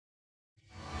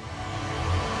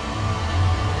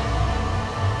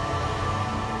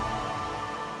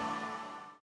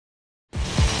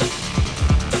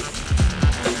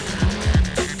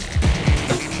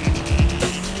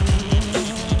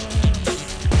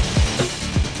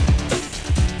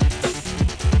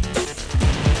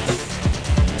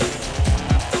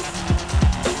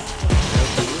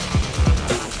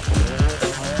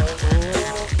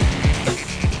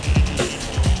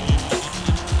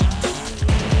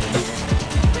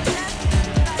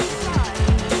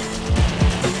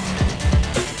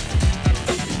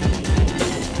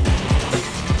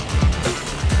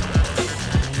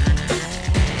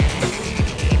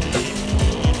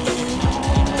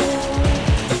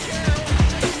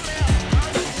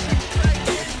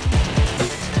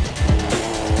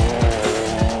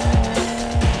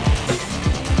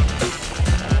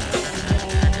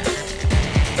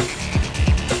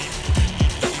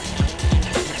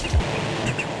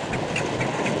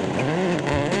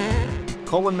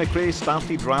Colin McRae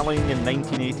started rallying in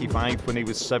 1985 when he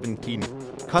was 17,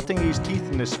 cutting his teeth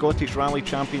in the Scottish Rally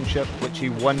Championship, which he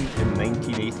won in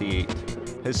 1988.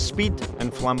 His speed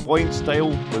and flamboyant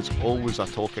style was always a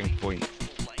talking point.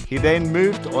 He then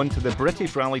moved on to the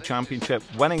British Rally Championship,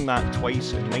 winning that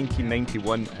twice in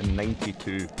 1991 and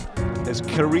 92. His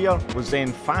career was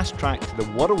then fast-tracked to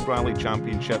the World Rally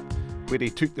Championship, where he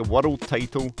took the world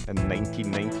title in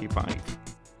 1995.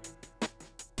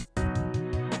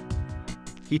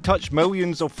 He touched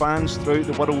millions of fans throughout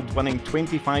the world, winning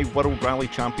 25 World Rally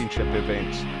Championship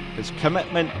events. His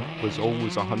commitment was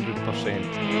always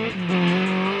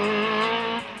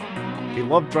 100%. He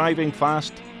loved driving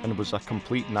fast and was a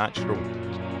complete natural.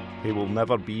 He will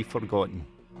never be forgotten.